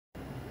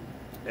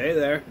Hey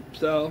there.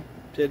 So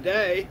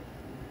today,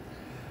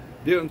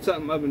 doing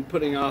something I've been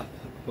putting off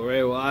for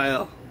a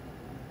while.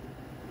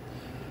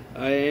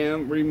 I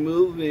am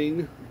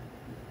removing,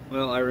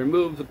 I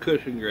removed the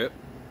cushion grip,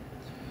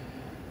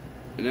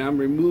 and now I'm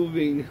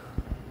removing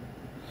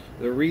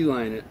the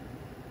reline-it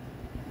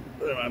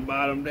with my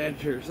bottom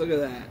dentures. Look at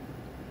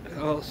that.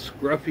 How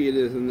scruffy it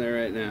is in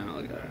there right now.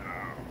 Look at that.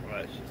 Oh,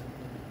 that's just,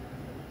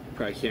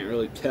 probably can't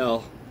really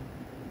tell.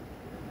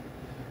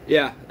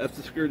 Yeah, that's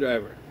the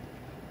screwdriver.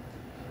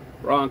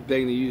 Wrong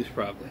thing to use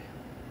probably.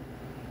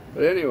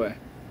 But anyway,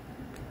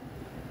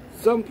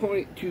 some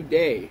point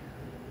today,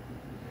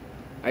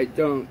 I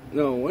don't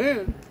know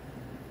when,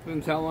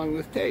 depends how long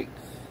this takes,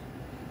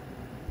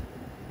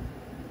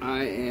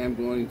 I am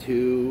going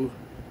to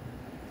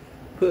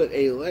put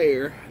a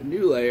layer, a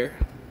new layer,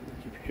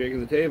 keep shaking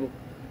the table,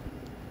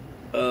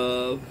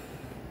 of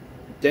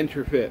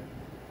Densurefit.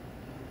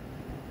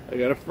 I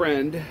got a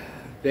friend,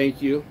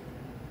 thank you,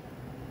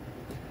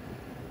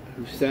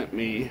 who sent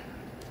me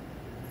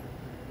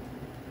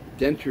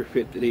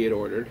Densurefit that he had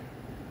ordered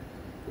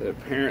that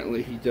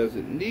apparently he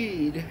doesn't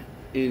need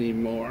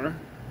anymore.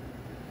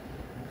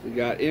 He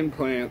got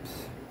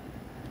implants,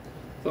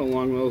 so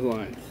along those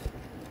lines.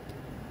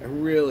 I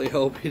really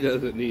hope he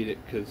doesn't need it,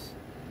 because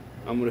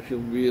I'm going to feel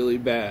really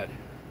bad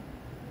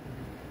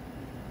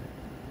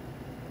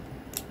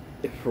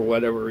if for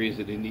whatever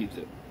reason he needs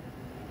it.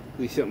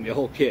 He sent me a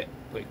whole kit,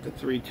 like the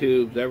 3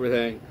 tubes,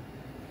 everything.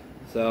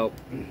 So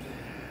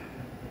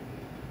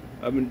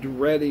I've been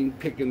dreading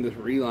picking this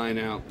reline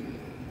out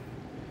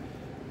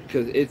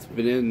because it's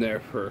been in there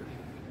for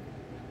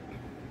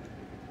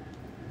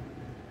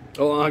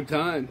a long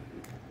time.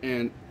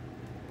 And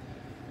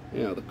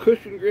you know, the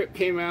cushion grip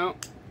came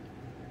out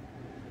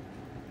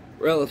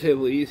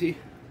relatively easy.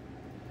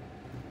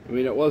 I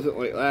mean, it wasn't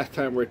like last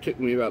time where it took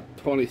me about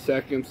 20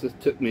 seconds. This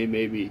took me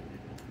maybe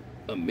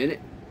a minute,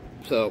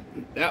 so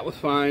that was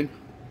fine.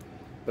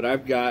 But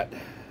I've got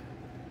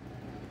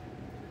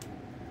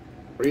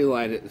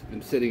reline-it that's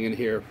been sitting in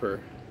here for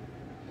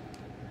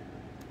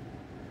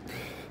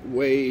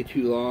way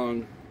too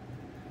long.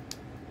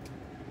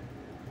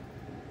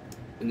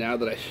 And now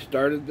that I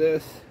started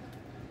this,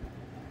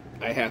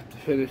 I have to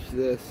finish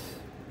this,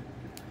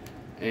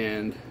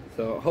 and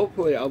so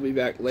hopefully I'll be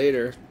back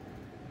later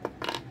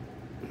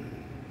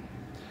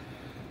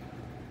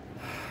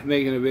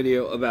making a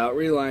video about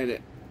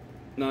reline-it.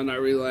 No, not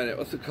reline-it.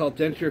 What's it called?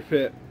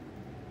 Denturefit.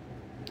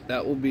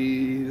 That will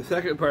be the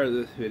second part of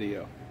this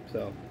video.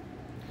 So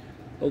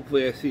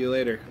hopefully I see you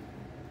later.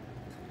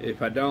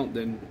 If I don't,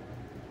 then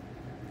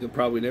you'll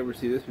probably never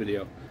see this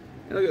video.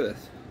 And look at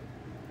this.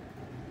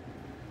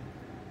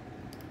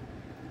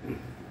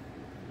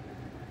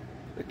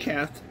 The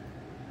cat,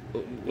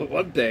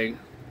 one thing,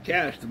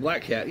 Cash, the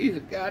black cat, he's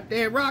a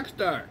goddamn rock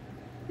star.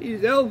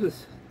 He's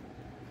Elvis.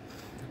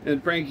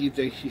 And Frankie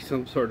thinks she's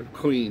some sort of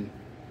queen.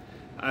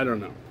 I don't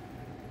know.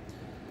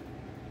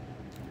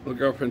 My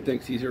girlfriend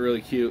thinks he's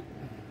really cute.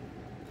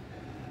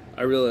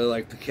 I really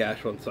like the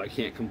Cash one, so I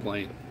can't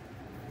complain.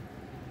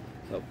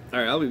 So,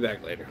 alright, I'll be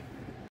back later.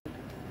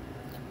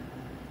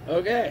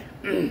 Okay,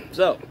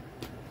 so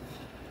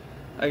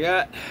I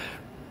got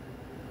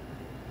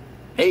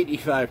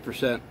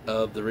 85%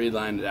 of the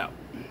reline-it out.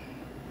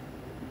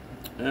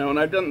 Now, when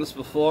I've done this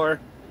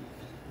before,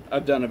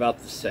 I've done about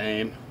the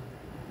same.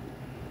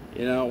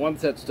 You know,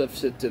 once that stuff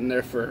sits in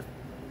there for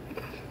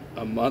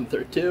a month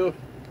or two,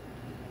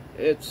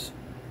 it's,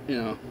 you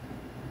know,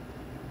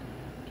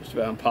 just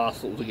about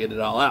impossible to get it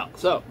all out.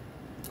 So,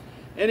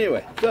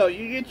 anyway, so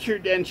you get your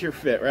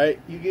Densurefit, right?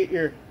 You get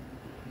your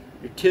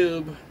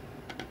tube,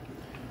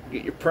 you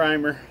get your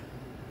primer,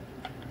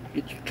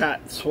 you get your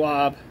cotton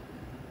swab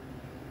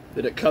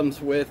that it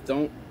comes with.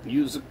 Don't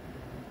use a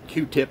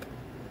Q-tip.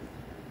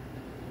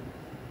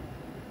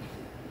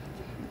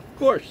 Of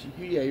course,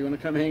 yeah, you want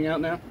to come hang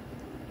out now?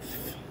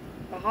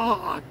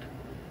 Fuck.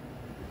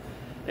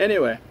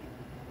 Anyway,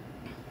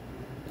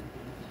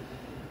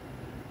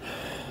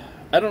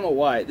 I don't know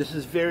why. This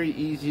is very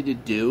easy to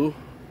do,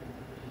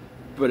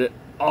 but it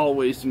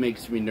always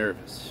makes me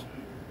nervous.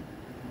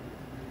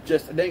 I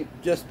think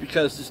just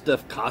because this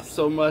stuff costs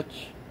so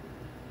much.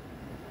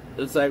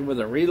 It's like with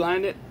a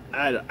reline-it,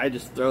 I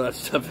just throw that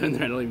stuff in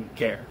there. I don't even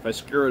care. If I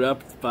screw it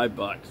up, it's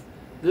 $5.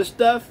 This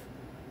stuff,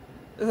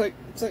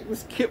 it's like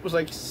this kit was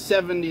like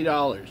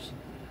 $70,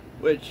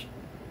 which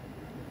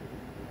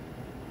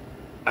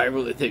I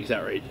really think is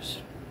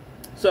outrageous.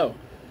 So, what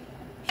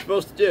you're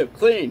supposed to do,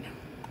 clean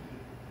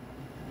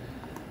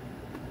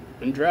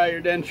and dry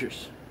your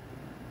dentures.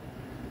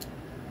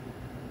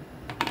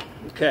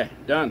 Okay,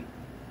 done.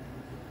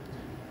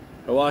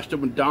 I washed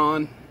them with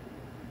Dawn.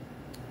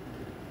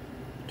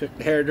 Took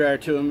the hairdryer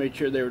to them, made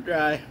sure they were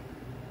dry.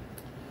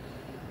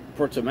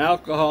 Poured some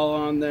alcohol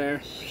on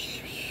there.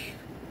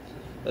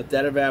 Let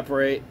that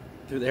evaporate.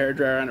 Threw the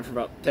hairdryer on it for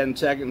about 10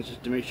 seconds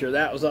just to make sure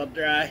that was all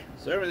dry.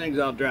 So everything's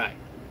all dry.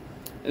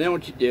 And then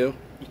what you do,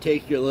 you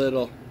take your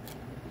little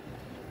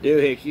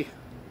doohickey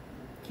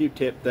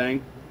Q-tip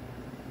thing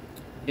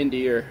into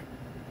your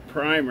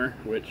primer,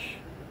 which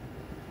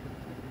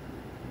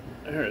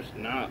There's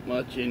not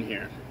much in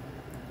here.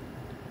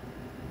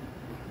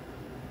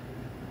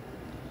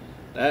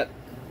 That's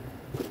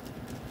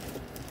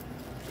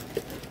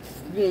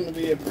going to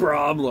be a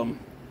problem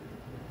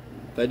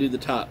if I do the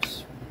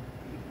tops.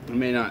 I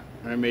may not,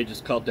 or I may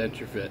just call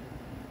Densurefit.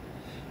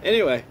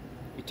 Anyway,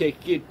 you take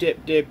a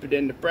Q-tip, dip it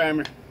in the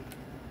primer.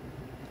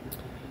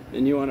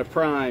 Then you want to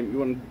prime. You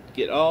want to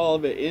get all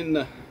of it in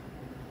the,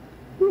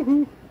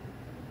 woohoo,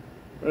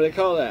 what do they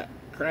call that?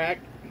 Crack?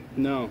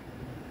 No.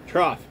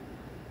 Trough.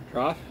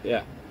 Trough?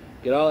 Yeah.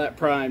 Get all that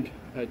primed.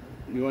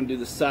 You want to do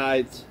the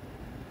sides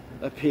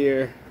up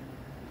here,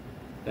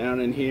 down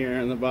in here,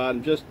 on the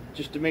bottom, just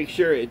to make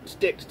sure it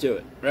sticks to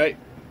it, right?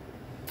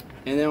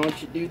 And then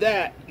once you do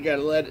that, you got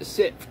to let it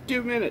sit for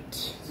 2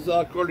 minutes. This is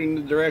all according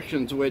to the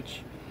directions,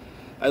 which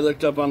I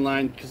looked up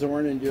online because there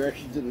weren't any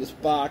directions in this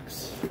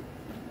box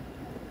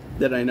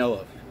that I know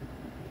of.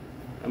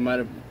 I might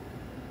have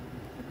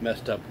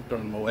messed up and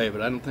thrown them away,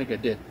 but I don't think I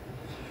did.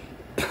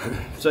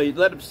 So you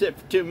let them sit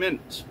for 2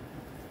 minutes.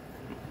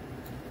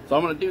 So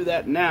I'm going to do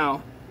that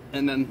now,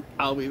 and then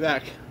I'll be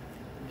back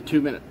in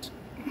 2 minutes.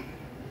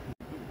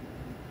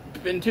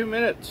 It's been 2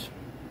 minutes.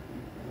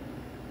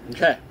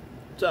 Okay,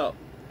 so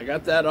I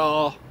got that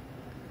all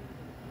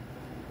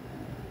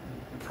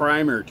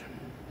primered.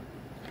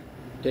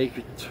 Take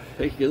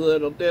your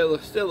little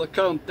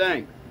silicone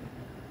thing.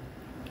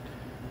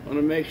 I want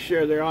to make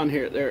sure they're on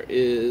here. There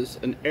is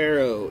an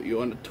arrow. You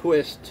want to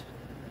twist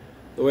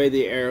the way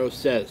the arrow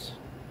says.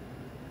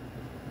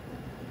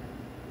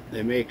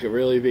 They make a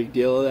really big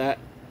deal of that.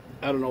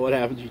 I don't know what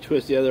happens if you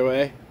twist the other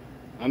way.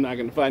 I'm not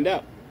going to find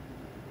out.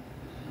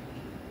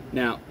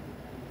 Now,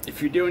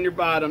 if you're doing your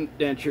bottom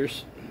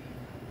dentures,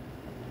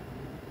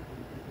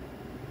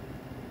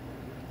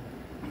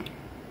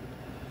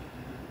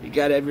 you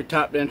got to have your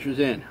top dentures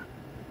in.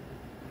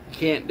 You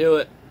can't do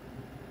it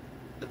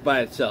by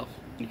itself.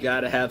 You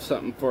got to have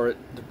something for it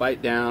to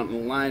bite down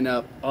and line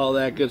up, all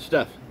that good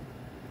stuff.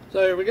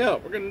 So here we go.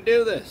 We're going to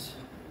do this.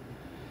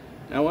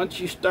 Now once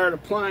you start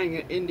applying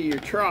it into your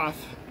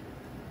trough,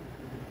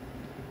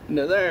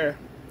 into there,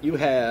 you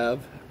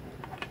have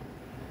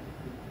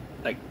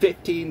like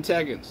 15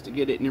 seconds to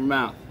get it in your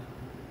mouth.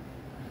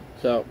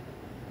 So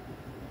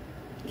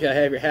you gotta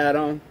have your hat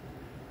on.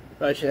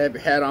 Probably should have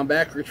your hat on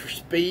backwards for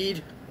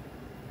speed.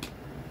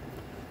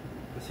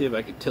 Let's see if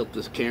I can tilt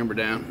this camera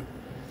down.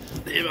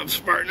 See if I'm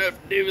smart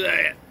enough to do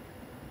that.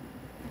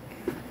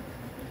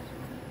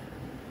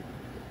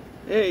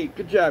 Hey,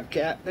 good job,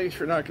 cat. Thanks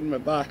for knocking my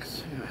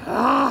box.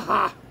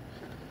 Alright,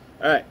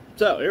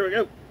 so here we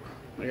go.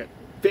 I got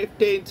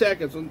 15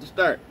 seconds on the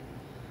start.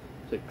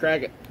 So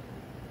crack it.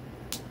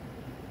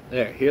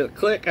 There, hear the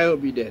click? I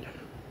hope you did.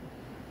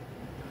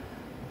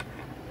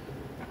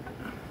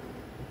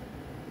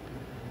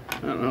 I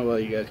don't know how well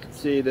you guys can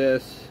see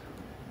this.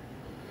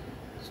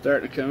 It's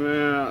starting to come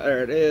out.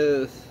 There it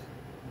is.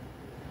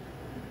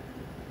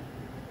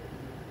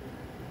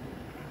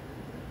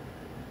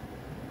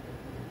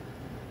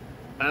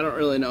 I don't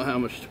really know how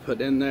much to put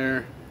in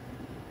there.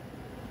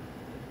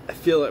 I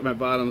feel like my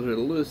bottoms are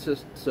the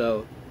loosest,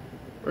 so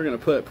we're gonna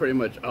put pretty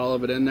much all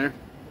of it in there.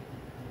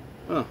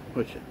 Oh,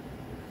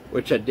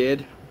 which I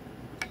did.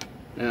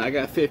 Now I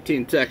got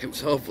 15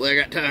 seconds. Hopefully I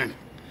got time.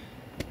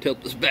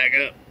 Tilt this back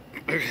up.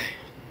 Okay.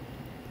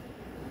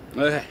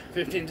 Okay,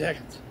 15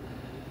 seconds.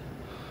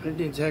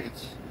 15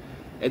 seconds.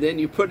 And then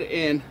you put it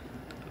in.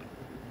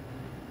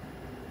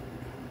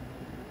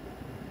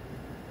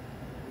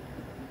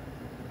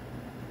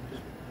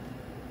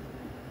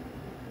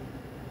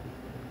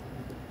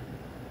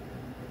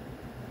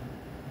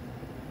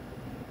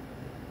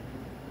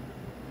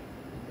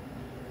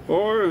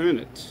 For 4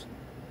 minutes.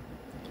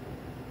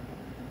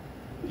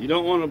 You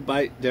don't want to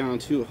bite down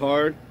too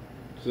hard,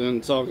 because then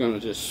it's all going to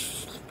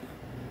just...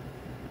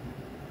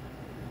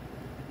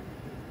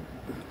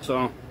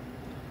 So,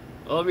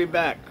 I'll be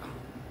back.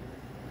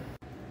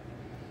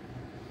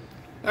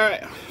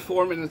 Alright,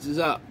 4 minutes is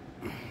up.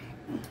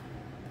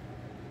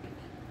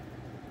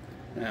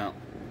 Now,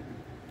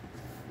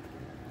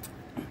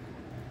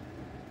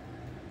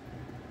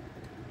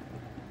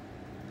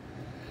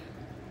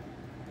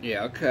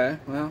 yeah, okay,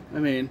 well, I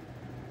mean,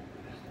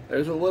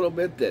 there's a little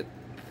bit that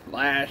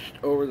flashed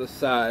over the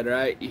side,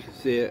 right? You can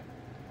see it.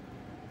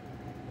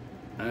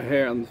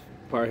 Here on this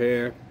part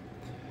here,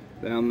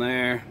 down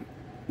there,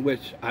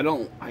 which I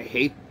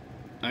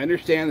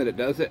understand that it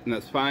does it, and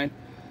that's fine,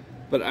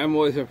 but I'm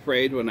always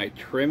afraid when I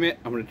trim it,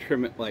 I'm going to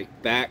trim it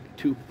like back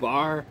too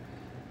far,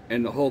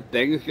 and the whole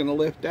thing is going to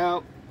lift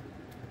out.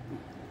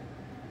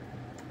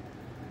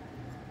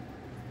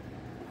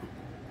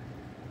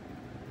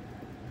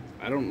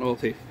 I don't know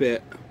if they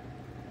fit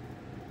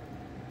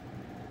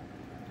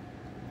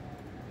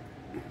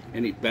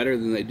any better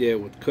than they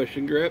did with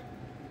cushion grip.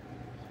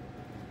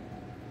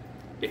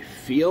 They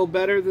feel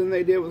better than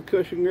they did with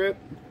cushion grip.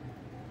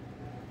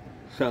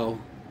 So,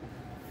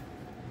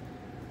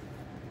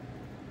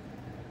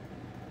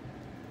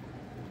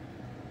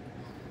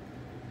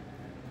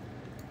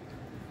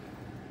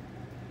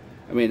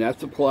 I mean,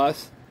 that's a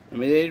plus. I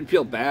mean, they didn't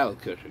feel bad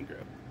with cushion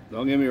grip.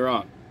 Don't get me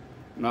wrong.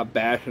 I not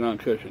bashing on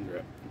cushion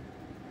grip.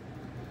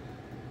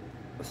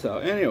 So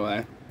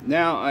anyway,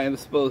 now I am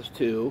supposed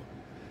to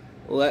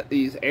let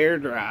these air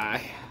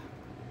dry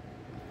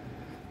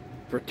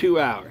for 2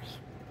 hours.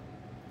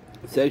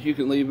 It says you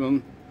can leave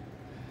them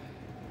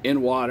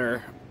in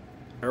water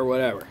or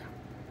whatever.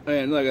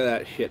 And look at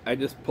that shit. I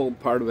just pulled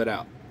part of it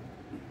out.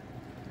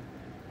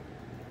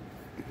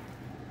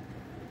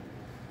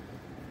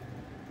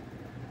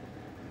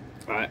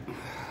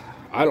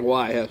 I don't know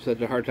why I have such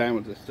a hard time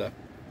with this stuff.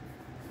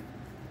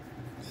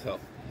 So,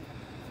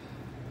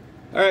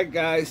 alright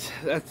guys,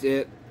 that's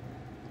it.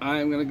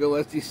 I'm going to go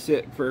let these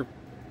sit for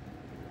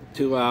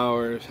 2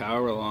 hours,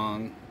 however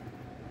long.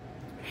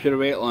 Should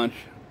have ate lunch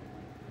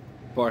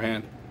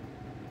beforehand.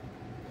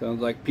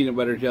 Sounds like peanut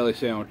butter jelly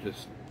sandwich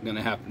is going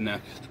to happen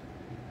next.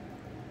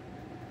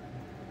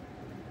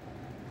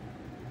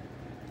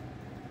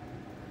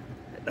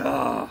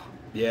 Oh,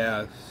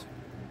 yes.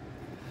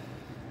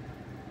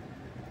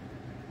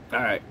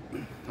 Alright,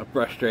 I'm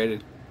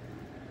frustrated.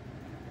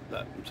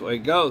 But that's the way it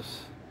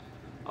goes.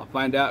 I'll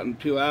find out in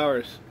 2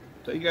 hours.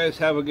 So you guys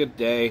have a good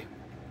day.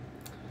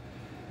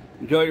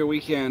 Enjoy your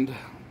weekend.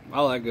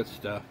 All that good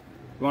stuff.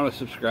 If you want to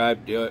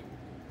subscribe, do it.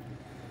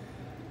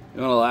 If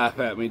you want to laugh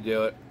at me,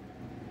 do it.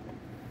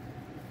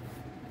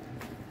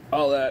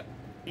 All that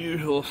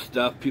usual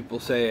stuff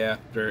people say at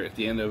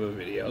the end of a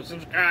video.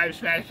 Subscribe,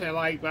 smash that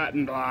like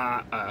button,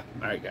 blah.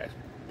 Alright guys,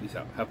 peace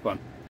out. Have fun.